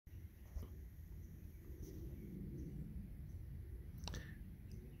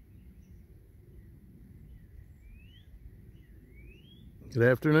Good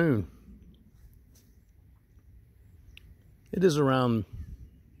afternoon. It is around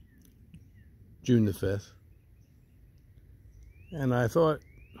June the 5th, and I thought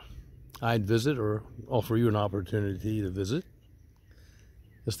I'd visit or offer you an opportunity to visit.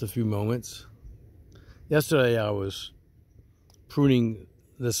 Just a few moments. Yesterday I was pruning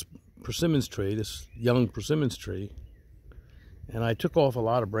this persimmons tree, this young persimmons tree, and I took off a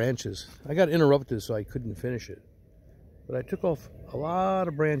lot of branches. I got interrupted so I couldn't finish it. But I took off a lot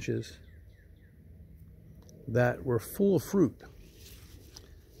of branches that were full of fruit.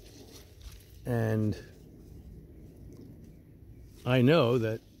 And I know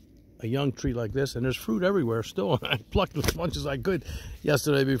that a young tree like this, and there's fruit everywhere still, I plucked as much as I could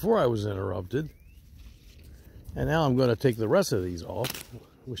yesterday before I was interrupted. And now I'm going to take the rest of these off.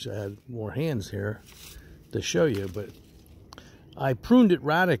 Wish I had more hands here to show you, but I pruned it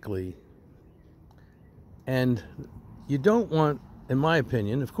radically. And you don't want, in my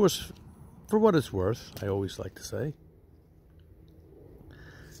opinion, of course, for what it's worth, I always like to say,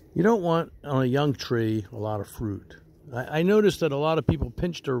 you don't want on a young tree a lot of fruit. I noticed that a lot of people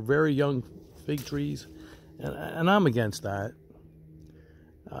pinch their very young fig trees, and I'm against that.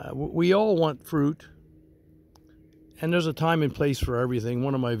 We all want fruit, and there's a time and place for everything.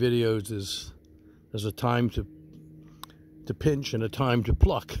 One of my videos is there's a time to pinch and a time to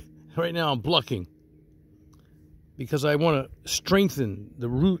pluck. Right now I'm plucking, because I want to strengthen the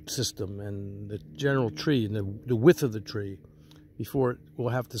root system and the general tree and the width of the tree before it will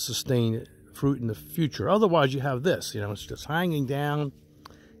have to sustain fruit in the future. Otherwise, you have this, it's just hanging down.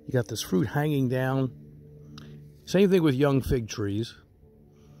 You got this fruit hanging down. Same thing with young fig trees.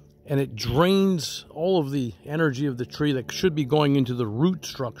 And it drains all of the energy of the tree that should be going into the root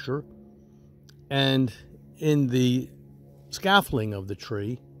structure and in the scaffolding of the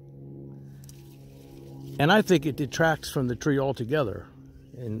tree. And I think it detracts from the tree altogether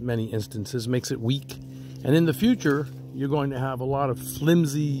in many instances, makes it weak. And in the future, you're going to have a lot of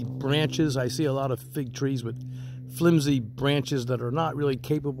flimsy branches. I see a lot of fig trees with flimsy branches that are not really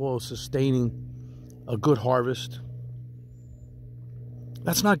capable of sustaining a good harvest.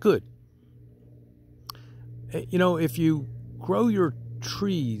 That's not good. If you grow your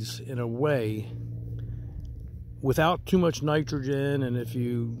trees in a way without too much nitrogen, and if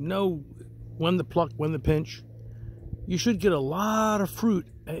you know when to pluck, when to pinch, you should get a lot of fruit,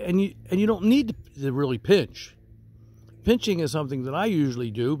 and you don't need to really pinch. Pinching is something that I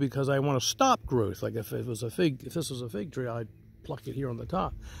usually do because I want to stop growth. Like if this was a fig tree, I'd pluck it here on the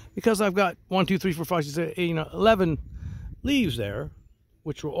top, because I've got 1, 2, 3, 4, 5, 6, 7, 8, 11 leaves there,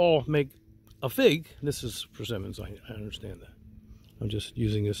 which will all make a fig. This is persimmons. I understand that. I'm just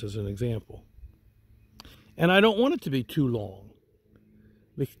using this as an example. And I don't want it to be too long,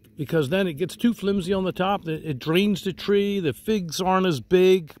 because then it gets too flimsy on the top. It drains the tree. The figs aren't as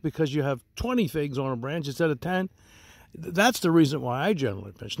big because you have 20 figs on a branch instead of 10. That's the reason why I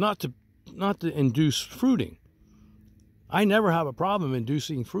generally pinch, not to induce fruiting. I never have a problem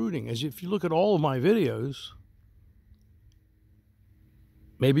inducing fruiting. As if you look at all of my videos,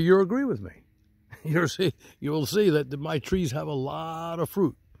 maybe you'll agree with me. You will see that my trees have a lot of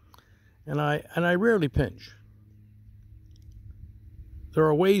fruit, and I rarely pinch. There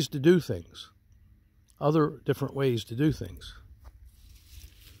are ways to do things, other different ways to do things.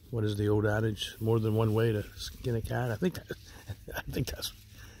 What is the old adage? More than one way to skin a cat. I think that's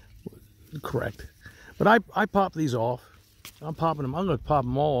correct. But I pop these off. I'm popping them. I'm going to pop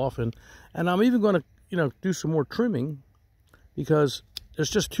them all off, and I'm even going to do some more trimming, because there's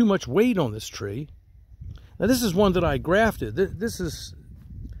just too much weight on this tree. Now this is one that I grafted. This is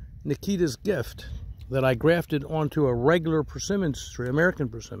Nikita's gift that I grafted onto a regular persimmons tree, American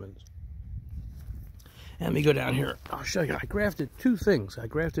persimmons. And let me go down here. I'll show you. I grafted two things. I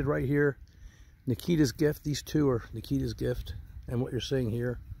grafted right here, Nikita's gift. These two are Nikita's gift. And what you're seeing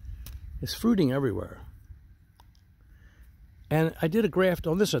here is fruiting everywhere. And I did a graft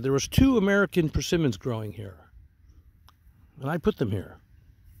on this side. There was 2 American persimmons growing here, and I put them here.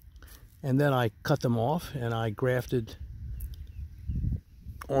 And then I cut them off, and I grafted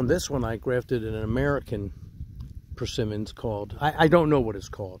on this one. I grafted an American persimmons called, I don't know what it's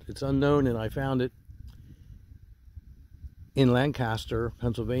called. It's unknown, and I found it in Lancaster,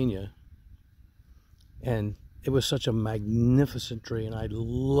 Pennsylvania, and it was such a magnificent tree, and I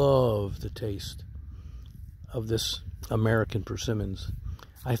love the taste of this American persimmons.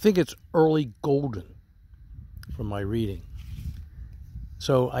 I think it's early golden from my reading.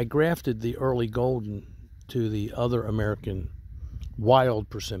 So I grafted the early golden to the other American wild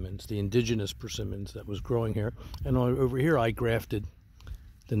persimmons, the indigenous persimmons that was growing here, and over here I grafted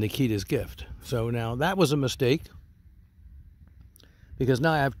the Nikita's gift. So now that was a mistake, because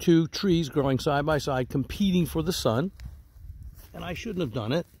now I have two trees growing side by side competing for the sun. And I shouldn't have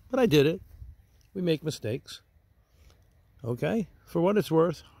done it, but I did it. We make mistakes. Okay? For what it's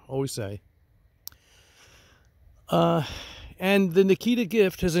worth, always say. And the Nikita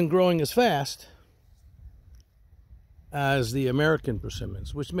gift isn't growing as fast as the American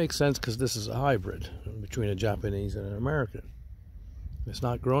persimmons, which makes sense because this is a hybrid between a Japanese and an American. It's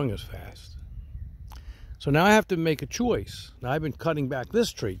not growing as fast. So now I have to make a choice. Now I've been cutting back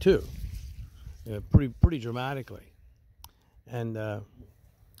this tree too, pretty dramatically. And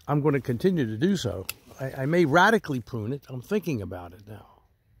I'm going to continue to do so. I may radically prune it. I'm thinking about it now.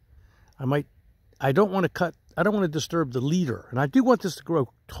 I don't want to disturb the leader. And I do want this to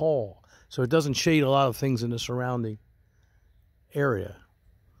grow tall so it doesn't shade a lot of things in the surrounding area.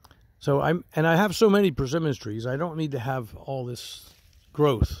 So I have so many persimmon trees, I don't need to have all this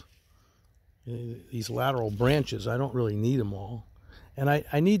growth. These lateral branches, I don't really need them all. And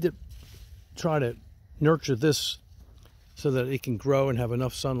I need to try to nurture this so that it can grow and have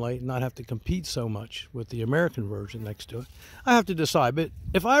enough sunlight and not have to compete so much with the American version next to it. I have to decide, but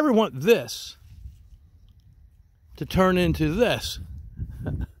if I ever want this to turn into this,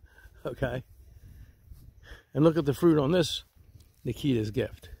 okay, and look at the fruit on this Nikita's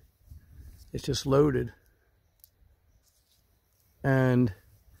gift. It's just loaded. And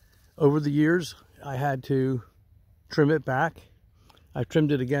over the years, I had to trim it back. I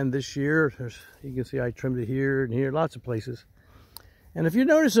trimmed it again this year. You can see I trimmed it here and here, lots of places. And if you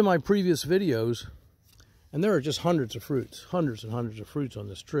notice in my previous videos, and there are just hundreds of fruits, hundreds and hundreds of fruits on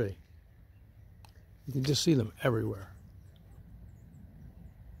this tree. You can just see them everywhere.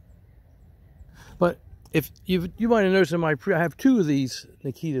 But if you might have noticed in I have two of these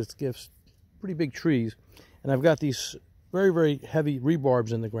Nikita's gifts, pretty big trees, and I've got these very, very heavy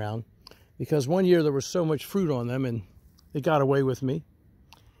rebarbs in the ground because one year there was so much fruit on them and it got away with me.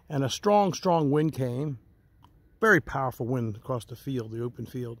 And a strong, strong wind came, very powerful wind across the field, the open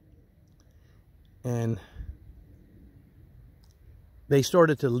field. And they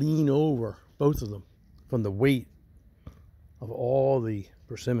started to lean over, both of them, from the weight of all the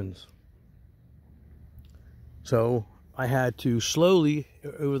persimmons. So I had to slowly,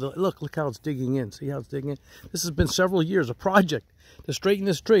 look how it's digging in. See how it's digging in? This has been several years, a project to straighten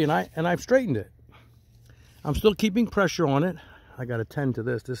this tree, and I've straightened it. I'm still keeping pressure on it. I got to tend to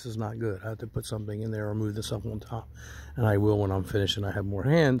this. This is not good. I have to put something in there or move this up on top, and I will when I'm finished and I have more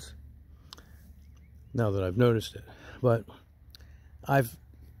hands. Now that I've noticed it, but I've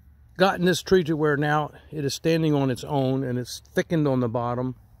gotten this tree to where now it is standing on its own, and it's thickened on the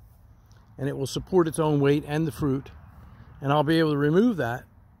bottom, and it will support its own weight and the fruit. And I'll be able to remove that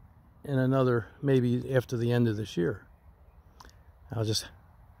in another, maybe after the end of this year. I'll just,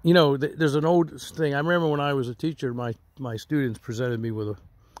 you know, there's an old thing. I remember when I was a teacher, my students presented me with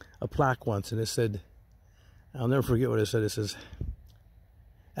a plaque once, and it said, I'll never forget what it said. It says,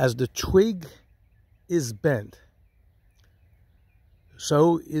 as the twig is bent,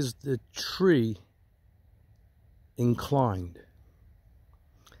 so is the tree inclined.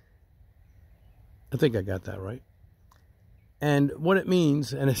 I think I got that right. And what it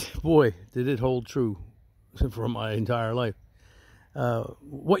means, and it's, boy, did it hold true for my entire life.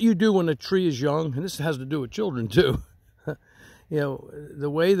 What you do when a tree is young, and this has to do with children too, you know, the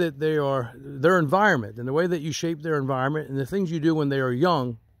way that they are, their environment, and the way that you shape their environment, and the things you do when they are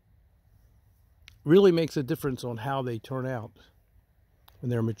young really makes a difference on how they turn out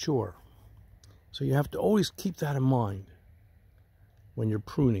when they're mature. So you have to always keep that in mind when you're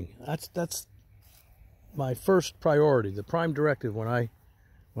pruning. That's my first priority, the prime directive when I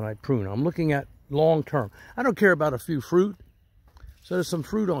prune. I'm looking at long term. I don't care about a few fruit. So there's some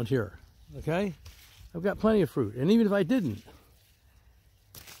fruit on here, okay? I've got plenty of fruit. And even if I didn't,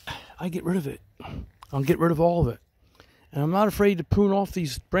 I get rid of it. I'll get rid of all of it. And I'm not afraid to prune off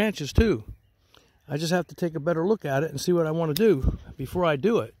these branches too. I just have to take a better look at it and see what I want to do before I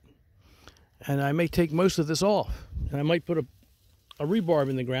do it. And I may take most of this off. And I might put a rebarb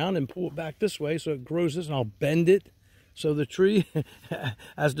in the ground and pull it back this way so it grows this, and I'll bend it so the tree,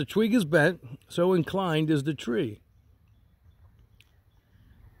 as the twig is bent, so inclined is the tree.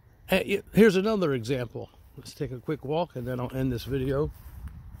 Here's another example. Let's take a quick walk and then I'll end this video.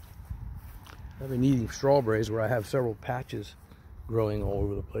 I've been eating strawberries where I have several patches growing all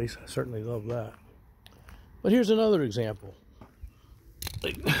over the place. I certainly love that. But here's another example.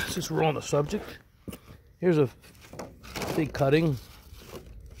 Since we're on the subject, here's a big cutting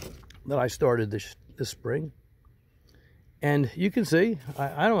that I started this spring. And you can see,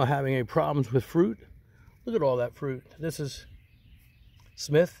 I'm not having any problems with fruit. Look at all that fruit. This is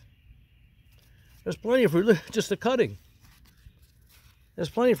Smith. There's plenty of fruit, just a cutting. There's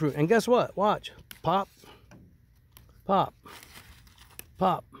plenty of fruit. And guess what? Watch. Pop. Pop.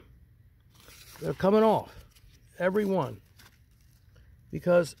 Pop. They're coming off. Every one.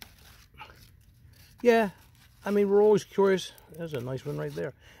 Because, yeah, I mean, we're always curious. There's a nice one right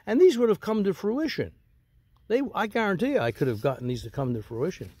there. And these would have come to fruition. I guarantee you I could have gotten these to come to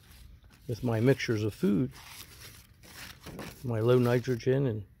fruition with my mixtures of food, my low nitrogen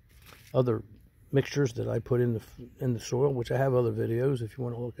and other mixtures that I put in the soil, which I have other videos if you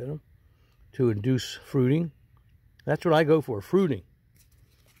want to look at them, to induce fruiting. That's what I go for, fruiting.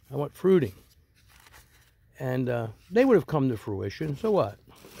 I want fruiting. And they would have come to fruition. So what?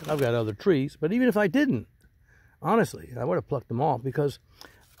 I've got other trees. But even if I didn't, honestly, I would have plucked them off because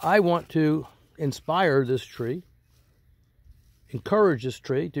I want to inspire this tree, encourage this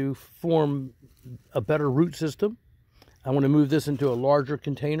tree to form a better root system. I want to move this into a larger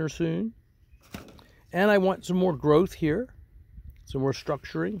container soon. And I want some more growth here, some more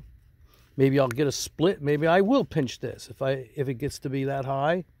structuring. Maybe I'll get a split. Maybe I will pinch this if it gets to be that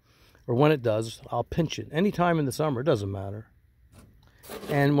high. Or when it does, I'll pinch it. Anytime in the summer, it doesn't matter.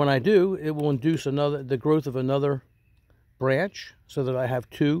 And when I do, it will induce the growth of another branch so that I have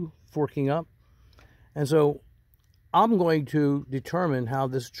two forking up. And so I'm going to determine how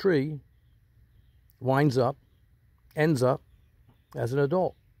this tree ends up as an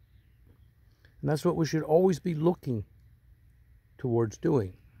adult. And that's what we should always be looking towards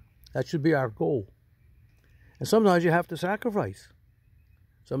doing. That should be our goal. And sometimes you have to sacrifice.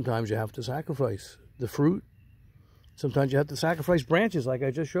 Sometimes you have to sacrifice the fruit. Sometimes you have to sacrifice branches like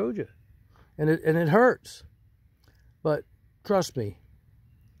I just showed you. And it hurts. But trust me,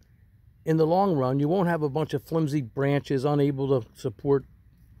 in the long run, you won't have a bunch of flimsy branches unable to support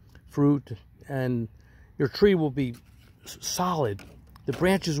fruit, and your tree will be solid. The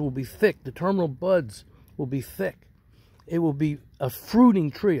branches will be thick. The terminal buds will be thick. It will be a fruiting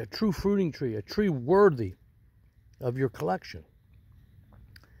tree, a true fruiting tree, a tree worthy of your collection.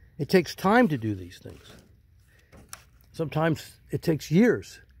 It takes time to do these things. Sometimes it takes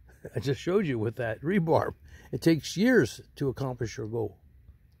years. I just showed you with that rebarb. It takes years to accomplish your goal.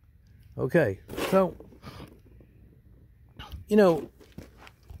 Okay, so, you know,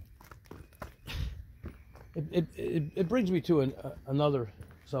 it brings me to another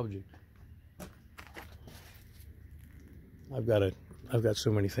subject. I've got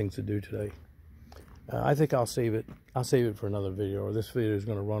so many things to do today. I think I'll save it. I'll save it for another video, or this video is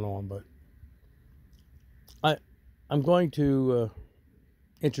going to run on. But I'm going to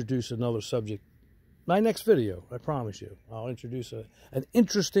introduce another subject. My next video, I promise you, I'll introduce an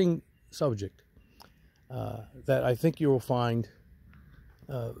interesting subject that I think you will find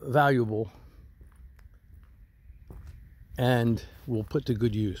valuable and will put to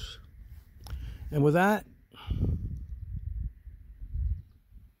good use. And with that,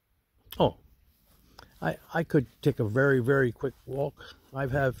 I could take a very, very quick walk. I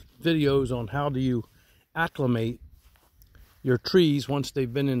have videos on how do you acclimate your trees once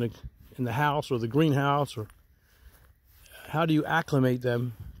they've been in the house or the greenhouse, or how do you acclimate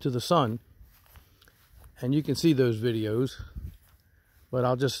them to the sun. And you can see those videos, but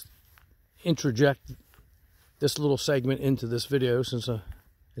I'll just interject this little segment into this video since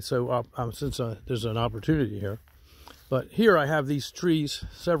there's an opportunity here. But here I have these trees,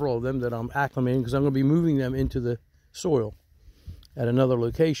 several of them that I'm acclimating because I'm going to be moving them into the soil at another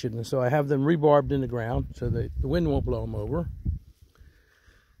location. And so I have them rebarbed in the ground so that the wind won't blow them over.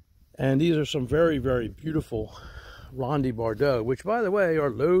 And these are some very, very beautiful Ronde Bordeaux, which, by the way, are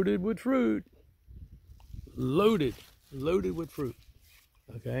loaded with fruit. Loaded with fruit.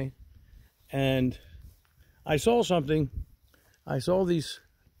 Okay? And I saw something. I saw these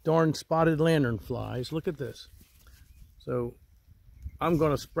darn spotted lanternflies. Look at this. So I'm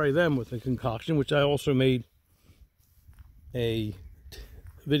going to spray them with a concoction, which I also made a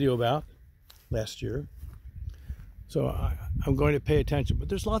video about last year. So I'm going to pay attention. But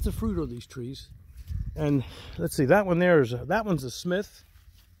there's lots of fruit on these trees. And let's see, that one there is that one's a Smith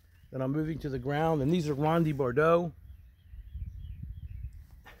that I'm moving to the ground. And these are Ronde Bordeaux.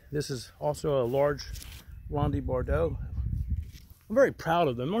 This is also a large Ronde Bordeaux. I'm very proud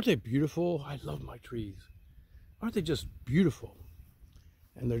of them. Aren't they beautiful? I love my trees. Aren't they just beautiful?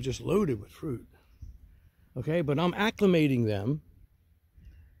 And they're just loaded with fruit. Okay, but I'm acclimating them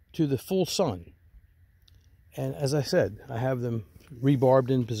to the full sun. And as I said, I have them rebarbed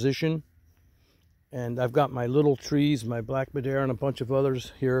in position. And I've got my little trees, my Black Madeira and a bunch of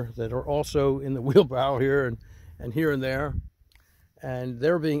others here that are also in the wheelbarrow here and here and there. And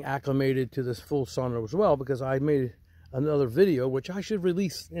they're being acclimated to this full sun as well, because I made another video, which I should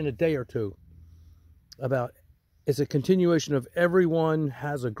release in a day or two, about it's a continuation of Everyone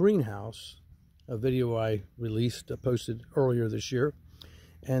Has a Greenhouse, a video I released, posted earlier this year.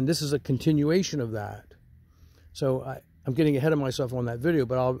 And this is a continuation of that. So I'm getting ahead of myself on that video,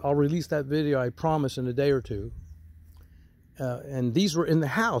 but I'll release that video, I promise, in a day or two. And these were in the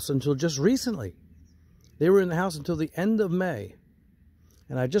house until just recently. They were in the house until the end of May.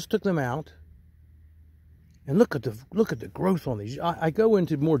 And I just took them out. And look at the growth on these. I go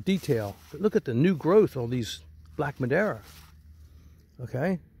into more detail, but look at the new growth on these Black Madeira.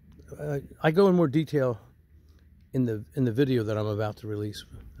 Okay? I go in more detail in the video that I'm about to release.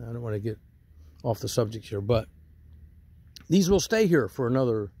 I don't want to get off the subject here, but these will stay here for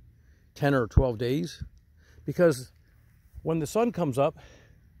another 10 or 12 days, because when the sun comes up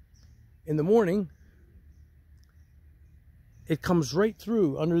in the morning, it comes right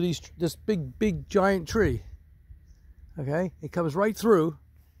through under this big giant tree. Okay, it comes right through,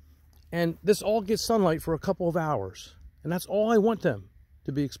 and this all gets sunlight for a couple of hours, and that's all I want them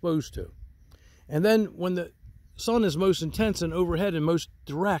to be exposed to. And then when the sun is most intense and overhead and most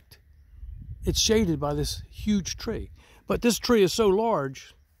direct, it's shaded by this huge tree. But this tree is so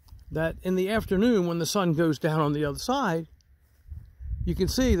large that in the afternoon, when the sun goes down on the other side, you can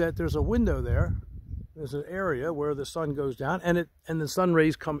see that there's a window there. There's an area where the sun goes down, and the sun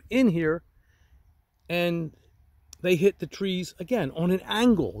rays come in here, and they hit the trees again on an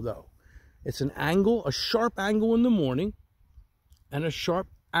angle, though. It's an angle, a sharp angle in the morning, and a sharp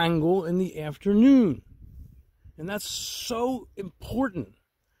angle in the afternoon. And that's so important,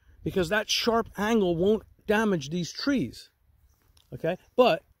 because that sharp angle won't damage these trees. Okay?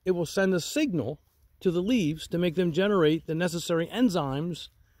 But it will send a signal to the leaves to make them generate the necessary enzymes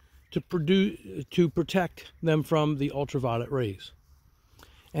to protect them from the ultraviolet rays.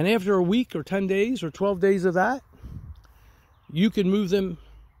 And after a week or 10 days or 12 days of that, you can move them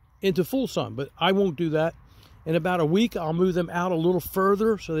into full sun, but I won't do that. In about a week, I'll move them out a little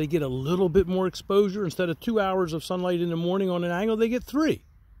further so they get a little bit more exposure. Instead of 2 hours of sunlight in the morning on an angle, they get 3.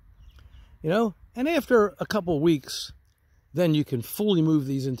 You know? And after a couple of weeks, then you can fully move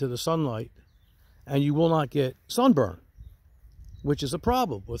these into the sunlight, and you will not get sunburn, which is a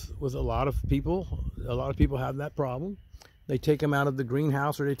problem with a lot of people. A lot of people have that problem. They take them out of the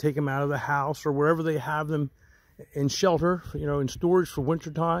greenhouse, or they take them out of the house, or wherever they have them in shelter, you know, in storage for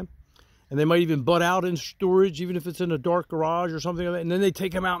wintertime. And they might even bud out in storage, even if it's in a dark garage or something like that. And then they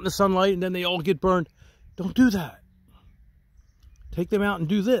take them out in the sunlight, and then they all get burned. Don't do that. Take them out and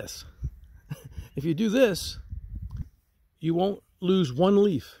do this. If you do this, you won't lose one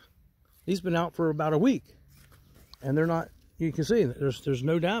leaf. These have been out for about a week, and they're not, you can see there's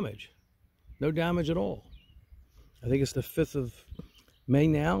no damage. No damage at all. I think it's the 5th of May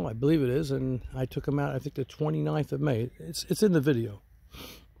now, I believe it is, and I took them out, I think, the 29th of May. It's in the video.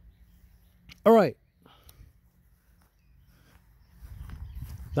 All right.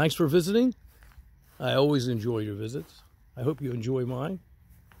 Thanks for visiting. I always enjoy your visits. I hope you enjoy mine.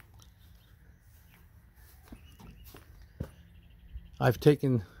 I've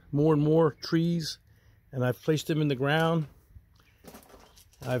taken more and more trees, and I've placed them in the ground.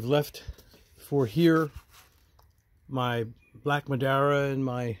 I've left for here my Black Madeira and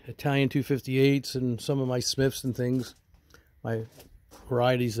my Italian 258s and some of my Smiths and things, my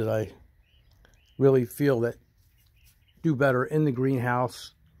varieties that I really feel that do better in the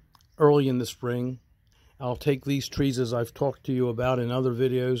greenhouse early in the spring. I'll take these trees, as I've talked to you about in other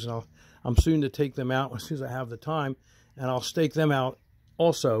videos, and I'm soon to take them out as soon as I have the time, and I'll stake them out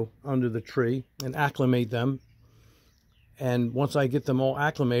also under the tree and acclimate them. And once I get them all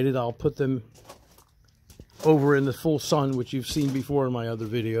acclimated, I'll put them over in the full sun, which you've seen before in my other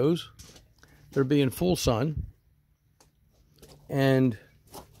videos. They'll be in full sun. And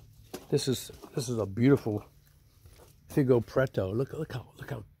this is a beautiful Figo Preto. Look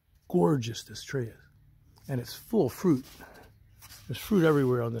how gorgeous this tree is. And it's full of fruit. There's fruit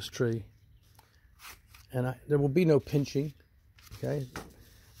everywhere on this tree. And there will be no pinching. Okay? And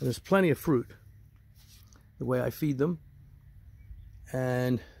there's plenty of fruit the way I feed them.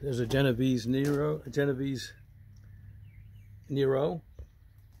 And there's a Genovese Nero.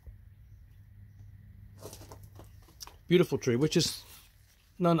 Beautiful tree, which is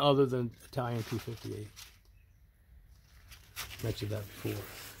none other than Italian 258. Mentioned that before.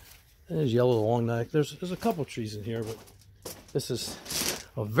 And there's yellow long neck. There's a couple trees in here, but this is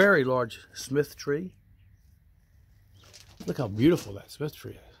a very large Smith tree. Look how beautiful that Smith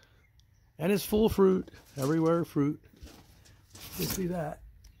tree is. And it's full of fruit. Everywhere fruit. You see that?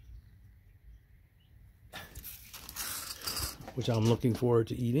 Which I'm looking forward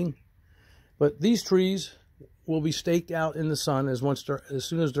to eating. But these trees will be staked out in the sun as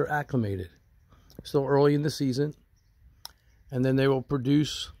soon as they're acclimated. Still early in the season. and then they will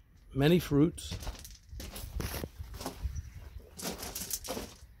produce many fruits.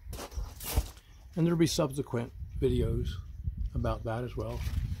 And there'll be subsequent videos about that as well.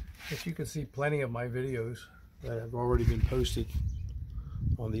 As you can see, plenty of my videos that have already been posted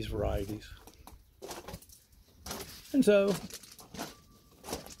on these varieties. And so,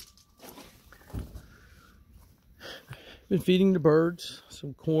 been feeding the birds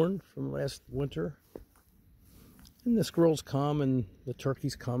some corn from last winter. And the squirrels come and the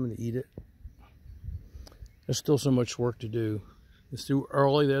turkeys come and eat it. There's still so much work to do. It's too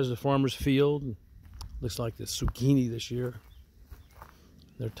early. There's the farmer's field. Looks like the zucchini this year.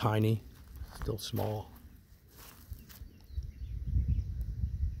 They're tiny, still small.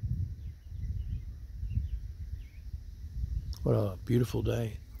 What a beautiful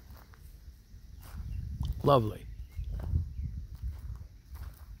day. Lovely.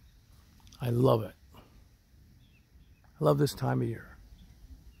 I love it. I love this time of year.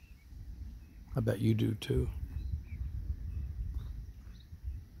 I bet you do too.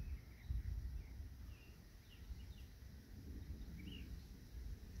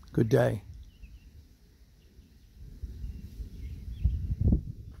 Good day.